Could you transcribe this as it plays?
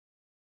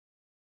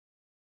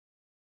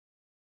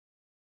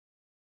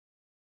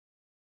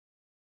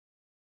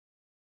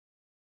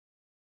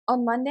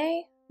On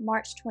Monday,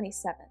 March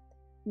 27,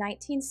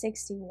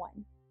 1961,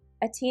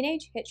 a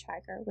teenage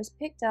hitchhiker was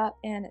picked up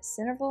in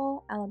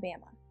Centerville,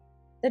 Alabama.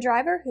 The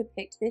driver who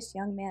picked this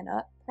young man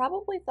up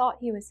probably thought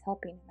he was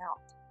helping him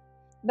out,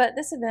 but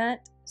this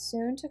event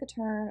soon took a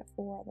turn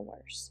for the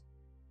worse.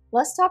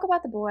 Let's talk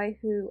about the boy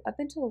who, up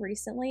until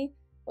recently,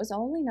 was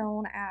only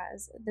known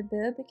as the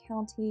Bibb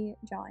County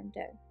John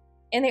Doe.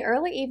 In the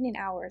early evening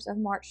hours of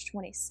March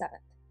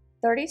 27th,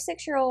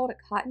 36-year-old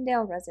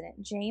Cottondale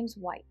resident James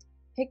White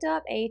picked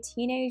up a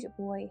teenage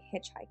boy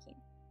hitchhiking.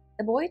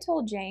 The boy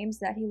told James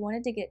that he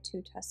wanted to get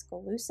to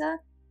Tuscaloosa,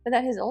 but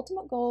that his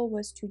ultimate goal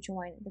was to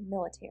join the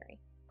military.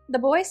 The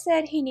boy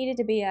said he needed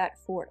to be at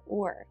Fort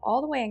Ord,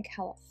 all the way in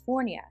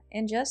California,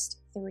 in just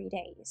 3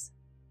 days.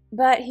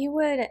 But he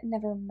would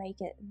never make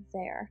it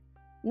there.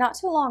 Not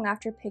too long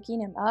after picking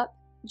him up,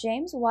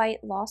 James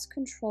White lost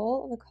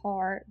control of the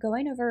car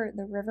going over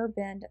the River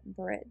Bend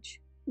Bridge.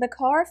 The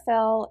car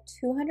fell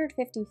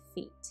 250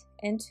 feet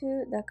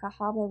into the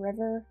Cahaba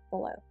River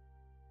below.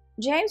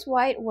 James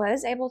White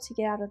was able to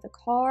get out of the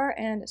car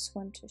and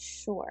swim to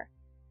shore.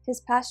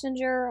 His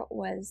passenger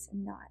was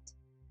not.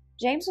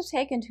 James was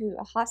taken to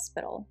a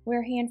hospital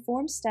where he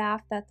informed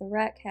staff that the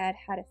wreck had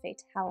had a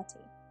fatality.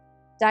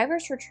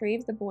 Divers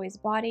retrieved the boy's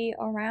body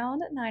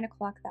around 9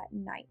 o'clock that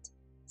night,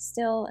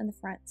 still in the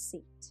front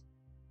seat.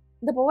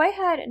 The boy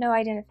had no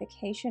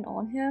identification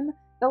on him,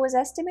 but was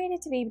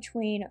estimated to be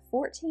between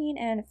 14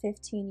 and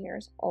 15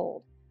 years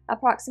old,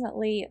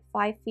 approximately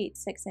 5 feet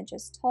 6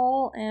 inches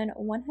tall and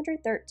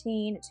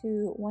 113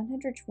 to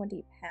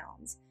 120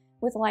 pounds,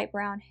 with light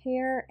brown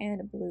hair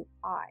and blue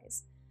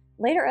eyes.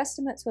 Later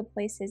estimates would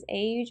place his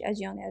age as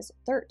young as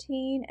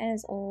 13 and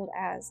as old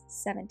as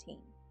 17.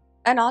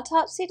 An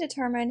autopsy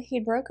determined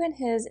he'd broken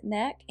his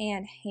neck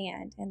and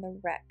hand in the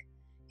wreck.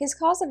 His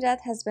cause of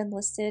death has been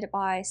listed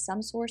by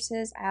some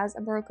sources as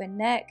a broken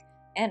neck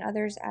and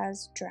others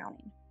as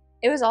drowning.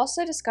 It was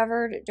also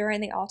discovered during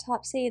the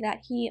autopsy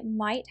that he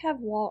might have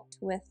walked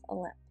with a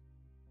limp.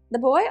 The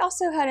boy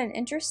also had an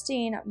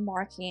interesting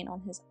marking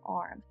on his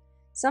arm.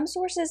 Some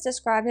sources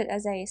described it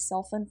as a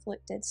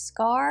self-inflicted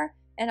scar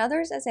and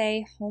others as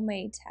a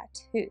homemade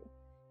tattoo.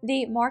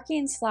 The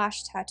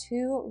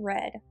marking/tattoo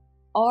read,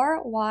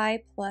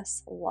 RY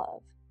plus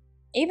love.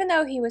 Even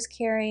though he was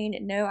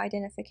carrying no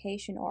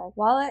identification or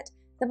wallet,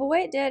 the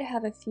boy did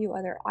have a few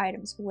other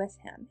items with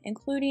him,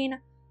 including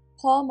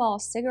Pall Mall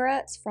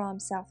cigarettes from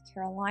South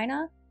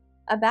Carolina,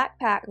 a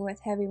backpack with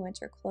heavy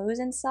winter clothes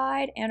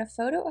inside, and a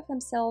photo of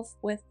himself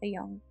with a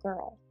young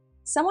girl.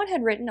 Someone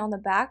had written on the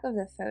back of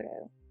the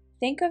photo,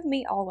 "Think of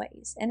me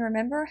always, and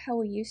remember how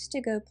we used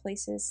to go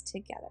places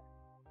together."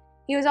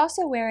 He was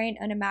also wearing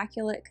an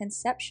Immaculate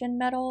Conception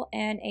medal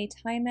and a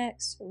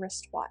Timex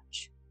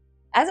wristwatch.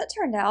 As it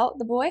turned out,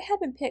 the boy had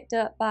been picked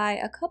up by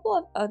a couple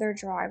of other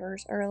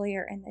drivers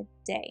earlier in the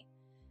day.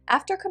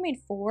 After coming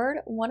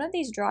forward, one of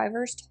these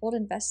drivers told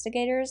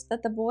investigators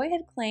that the boy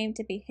had claimed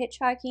to be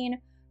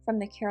hitchhiking from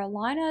the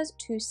Carolinas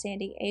to San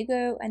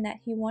Diego and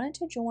that he wanted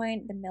to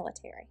join the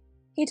military.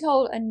 He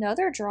told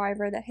another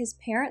driver that his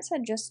parents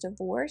had just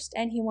divorced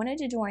and he wanted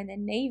to join the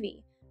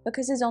Navy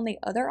because his only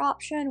other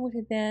option would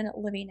have been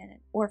living in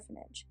an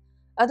orphanage.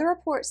 Other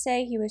reports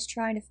say he was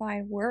trying to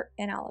find work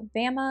in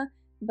Alabama,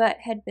 but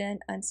had been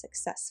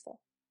unsuccessful.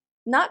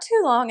 Not too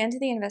long into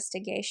the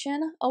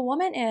investigation, a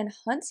woman in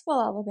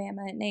Huntsville,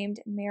 Alabama named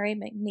Mary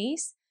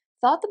McNeese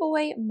thought the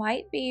boy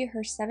might be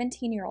her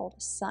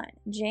 17-year-old son,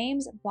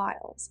 James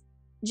Biles.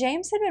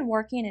 James had been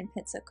working in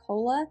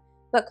Pensacola,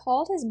 but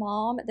called his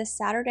mom the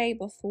Saturday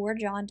before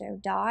John Doe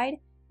died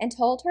and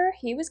told her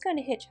he was going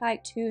to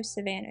hitchhike to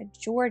Savannah,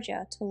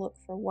 Georgia to look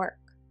for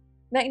work.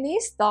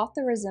 McNeese thought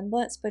the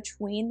resemblance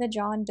between the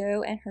John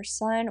Doe and her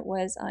son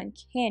was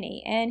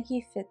uncanny, and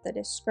he fit the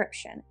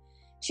description.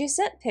 She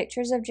sent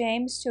pictures of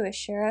James to a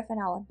sheriff in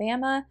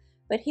Alabama,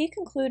 but he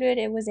concluded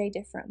it was a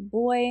different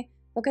boy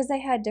because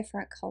they had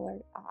different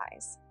colored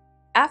eyes.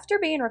 After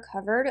being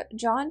recovered,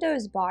 John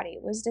Doe's body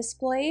was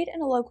displayed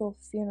in a local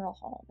funeral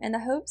home in the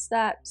hopes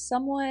that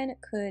someone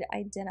could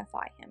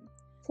identify him.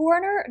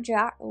 Coroner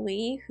Jack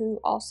Lee,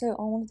 who also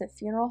owned the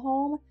funeral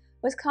home,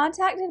 was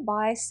contacted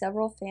by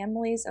several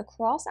families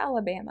across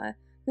Alabama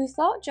who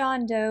thought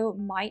John Doe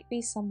might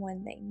be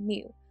someone they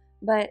knew,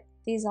 but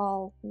these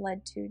all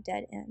led to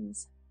dead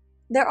ends.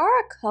 There are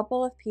a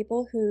couple of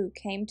people who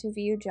came to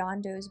view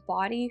John Doe's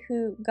body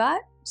who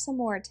got some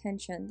more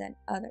attention than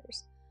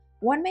others.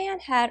 One man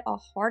had a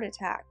heart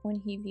attack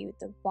when he viewed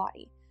the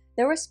body.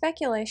 There was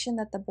speculation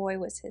that the boy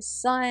was his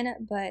son,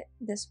 but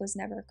this was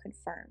never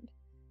confirmed.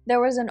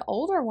 There was an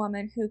older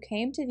woman who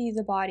came to view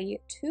the body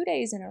 2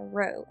 days in a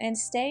row and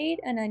stayed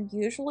an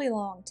unusually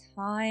long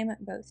time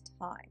both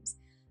times,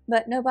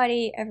 but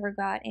nobody ever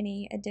got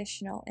any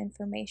additional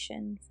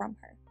information from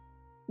her.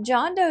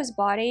 John Doe's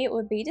body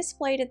would be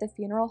displayed at the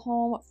funeral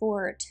home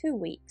for 2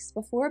 weeks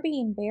before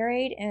being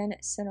buried in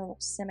Centerville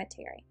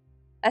Cemetery.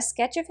 A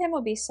sketch of him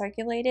would be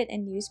circulated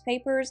in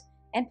newspapers,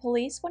 and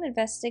police would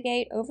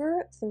investigate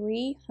over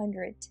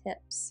 300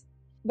 tips.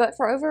 But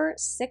for over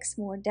 6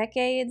 more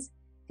decades,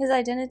 his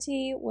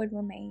identity would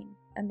remain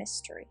a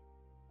mystery.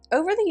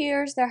 Over the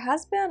years, there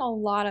has been a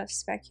lot of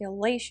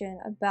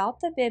speculation about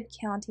the Bibb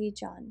County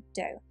John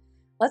Doe.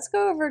 Let's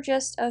go over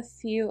just a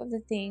few of the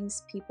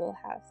things people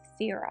have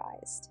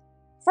theorized.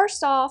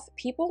 First off,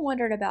 people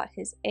wondered about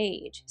his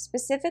age,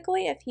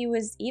 specifically if he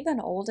was even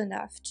old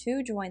enough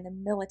to join the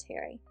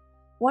military.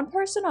 One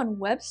person on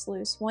Web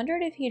Sleuths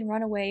wondered if he'd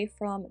run away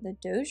from the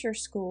Dozier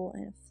School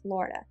in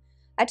Florida.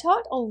 I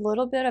talked a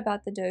little bit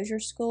about the Dozier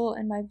School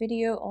in my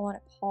video on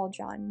Paul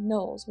John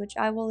Knowles, which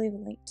I will leave a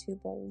link to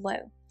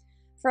below.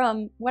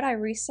 From what I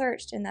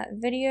researched in that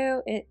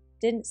video, it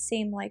didn't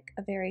seem like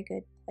a very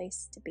good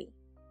place to be.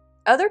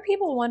 Other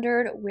people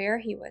wondered where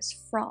he was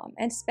from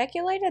and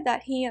speculated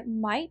that he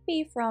might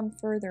be from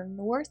further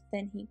north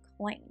than he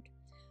claimed.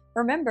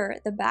 Remember,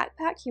 the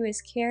backpack he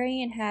was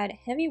carrying had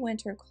heavy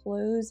winter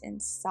clothes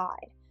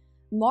inside.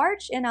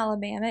 March in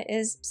Alabama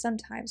is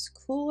sometimes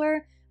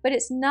cooler, but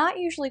it's not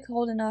usually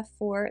cold enough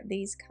for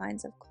these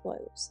kinds of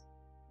clothes.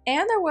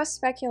 And there was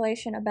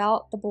speculation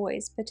about the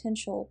boy's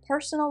potential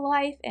personal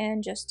life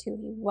and just who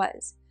he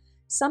was.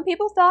 Some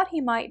people thought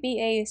he might be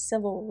a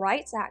civil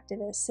rights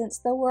activist since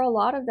there were a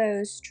lot of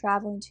those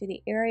traveling to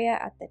the area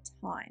at the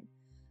time.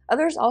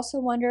 Others also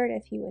wondered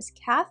if he was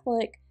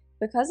Catholic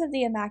because of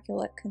the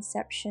Immaculate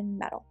Conception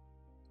medal.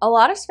 A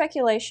lot of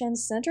speculation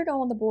centered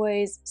on the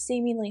boy's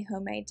seemingly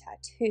homemade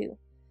tattoo.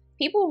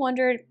 People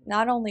wondered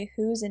not only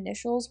whose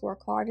initials were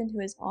carved into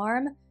his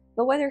arm,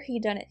 but whether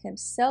he'd done it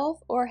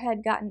himself or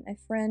had gotten a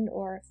friend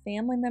or a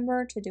family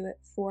member to do it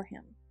for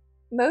him.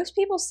 Most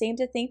people seem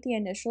to think the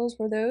initials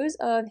were those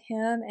of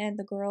him and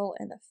the girl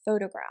in the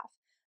photograph,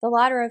 the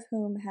latter of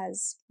whom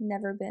has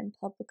never been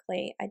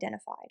publicly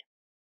identified.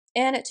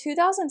 In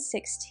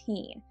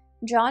 2016,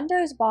 John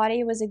Doe's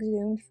body was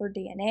exhumed for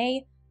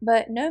DNA,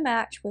 but no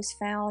match was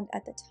found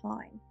at the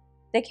time.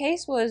 The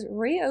case was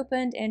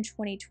reopened in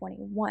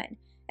 2021,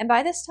 and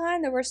by this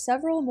time there were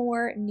several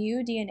more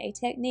new DNA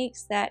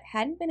techniques that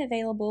hadn't been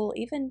available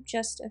even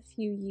just a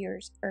few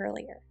years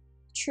earlier.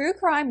 True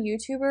crime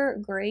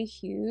YouTuber Garry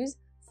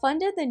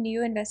funded the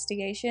new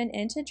investigation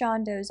into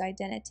John Doe's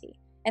identity,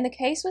 and the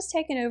case was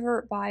taken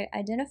over by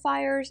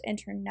Identifiers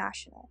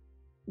International.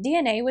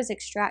 DNA was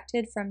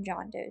extracted from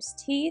John Doe's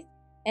teeth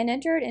and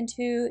entered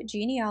into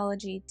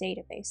genealogy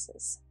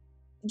databases.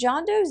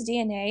 John Doe's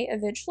DNA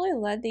eventually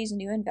led these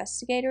new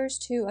investigators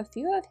to a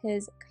few of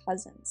his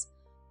cousins.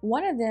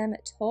 One of them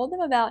told them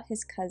about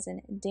his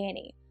cousin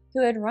Danny,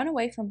 who had run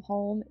away from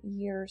home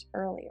years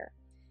earlier.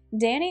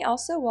 Danny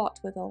also walked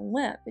with a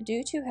limp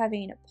due to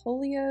having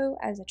polio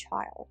as a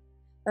child.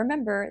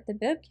 Remember, the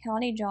Bibb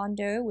County John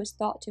Doe was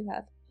thought to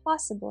have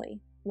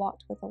possibly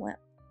walked with a limp.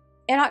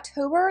 In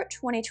October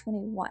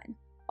 2021,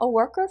 a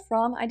worker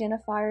from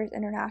Identifiers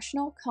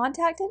International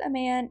contacted a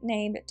man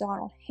named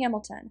Donald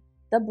Hamilton,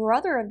 the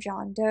brother of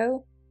John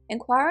Doe,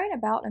 inquiring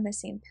about a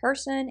missing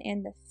person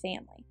in the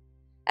family.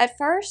 At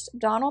first,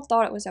 Donald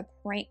thought it was a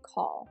prank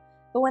call,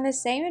 but when the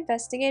same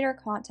investigator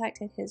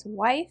contacted his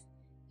wife,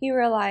 he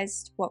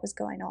realized what was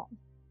going on.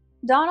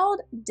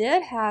 Donald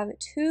did have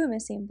two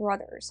missing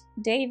brothers,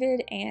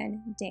 David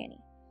and Danny.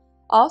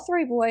 All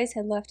three boys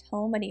had left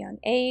home at a young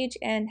age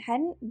and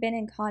hadn't been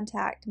in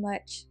contact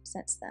much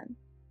since then.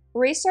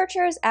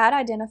 Researchers at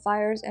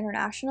Identifiers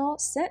International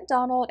sent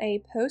Donald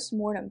a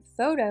post-mortem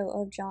photo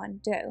of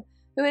John Doe,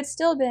 who had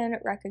still been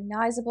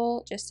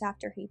recognizable just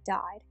after he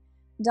died.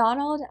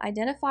 Donald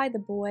identified the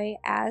boy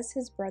as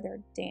his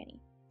brother Danny.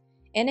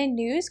 In a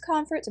news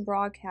conference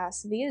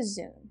broadcast via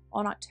Zoom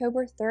on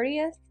October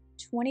 30th,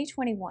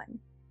 2021,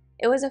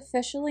 it was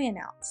officially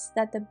announced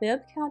that the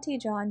Bibb County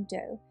John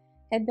Doe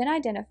had been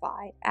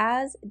identified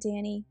as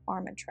Danny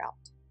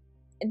Armantrout.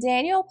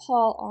 Daniel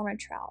Paul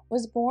Armantrout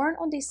was born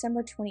on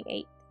December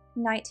 28,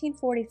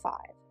 1945,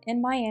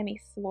 in Miami,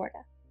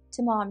 Florida,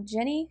 to mom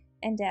Jenny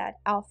and dad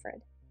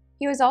Alfred.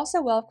 He was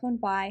also welcomed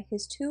by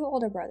his two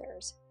older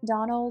brothers,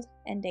 Donald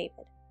and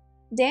David.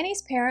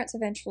 Danny's parents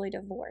eventually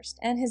divorced,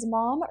 and his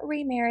mom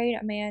remarried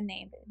a man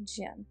named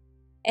Jim.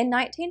 In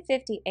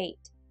 1958,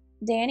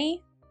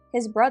 Danny,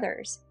 his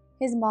brothers,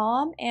 his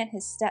mom, and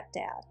his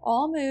stepdad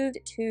all moved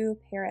to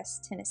Paris,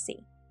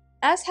 Tennessee.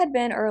 As had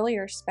been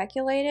earlier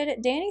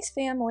speculated, Danny's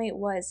family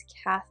was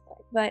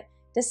Catholic, but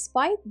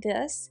despite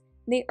this,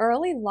 the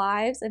early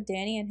lives of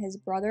Danny and his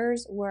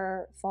brothers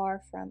were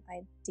far from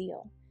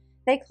ideal.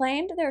 They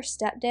claimed their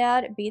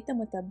stepdad beat them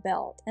with a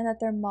belt and that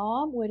their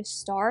mom would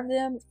starve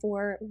them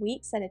for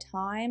weeks at a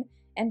time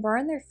and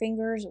burn their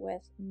fingers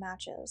with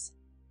matches.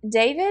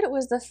 David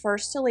was the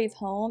first to leave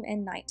home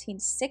in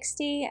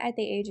 1960 at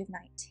the age of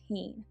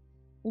 19.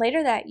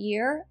 Later that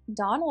year,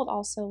 Donald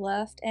also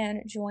left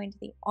and joined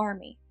the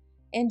Army.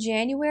 In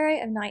January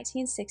of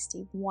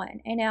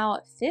 1961, a now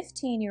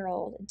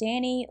 15-year-old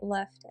Danny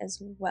left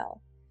as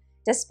well.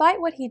 Despite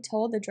what he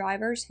told the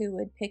drivers who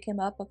would pick him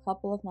up a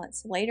couple of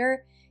months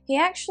later, he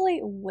actually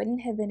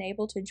wouldn't have been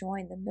able to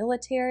join the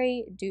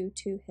military due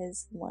to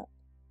his limp.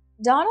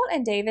 Donald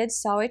and David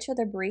saw each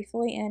other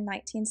briefly in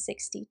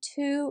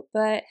 1962,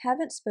 but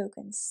haven't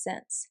spoken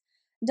since.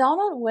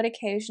 Donald would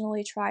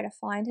occasionally try to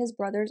find his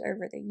brothers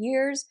over the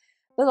years,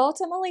 But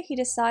ultimately, he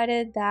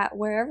decided that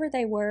wherever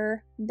they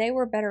were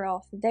better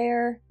off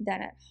there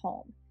than at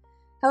home.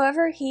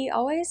 However, he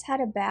always had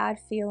a bad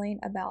feeling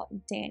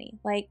about Danny,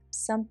 like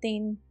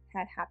something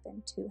had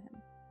happened to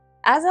him.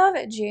 As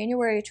of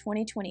January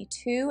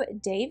 2022,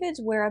 David's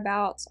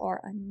whereabouts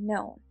are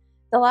unknown.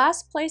 The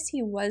last place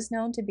he was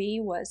known to be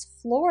was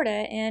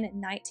Florida in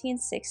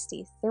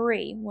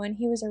 1963, when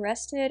he was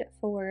arrested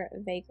for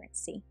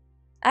vagrancy.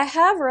 I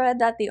have read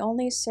that the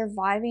only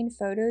surviving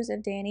photos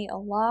of Danny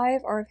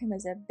alive are of him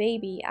as a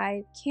baby.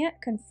 I can't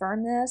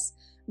confirm this,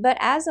 but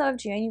as of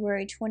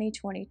January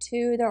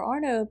 2022, there are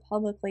no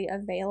publicly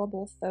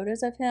available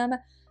photos of him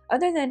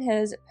other than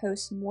his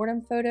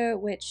post-mortem photo,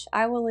 which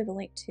I will leave a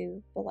link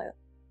to below.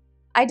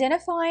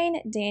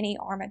 Identifying Danny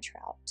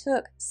Armantrout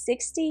took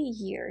 60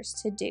 years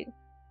to do.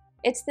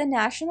 It's the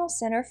National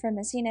Center for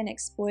Missing and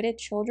Exploited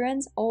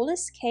Children's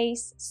oldest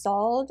case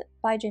solved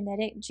by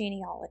genetic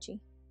genealogy.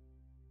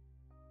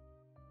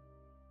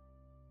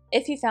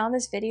 If you found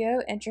this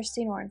video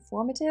interesting or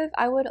informative,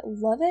 I would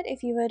love it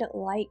if you would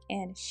like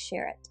and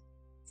share it.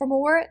 For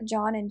more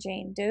John and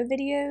Jane Doe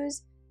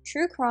videos,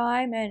 true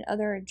crime, and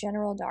other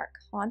general dark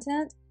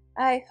content,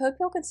 I hope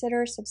you'll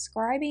consider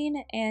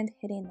subscribing and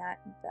hitting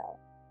that bell.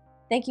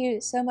 Thank you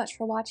so much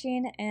for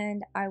watching,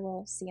 and I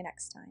will see you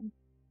next time.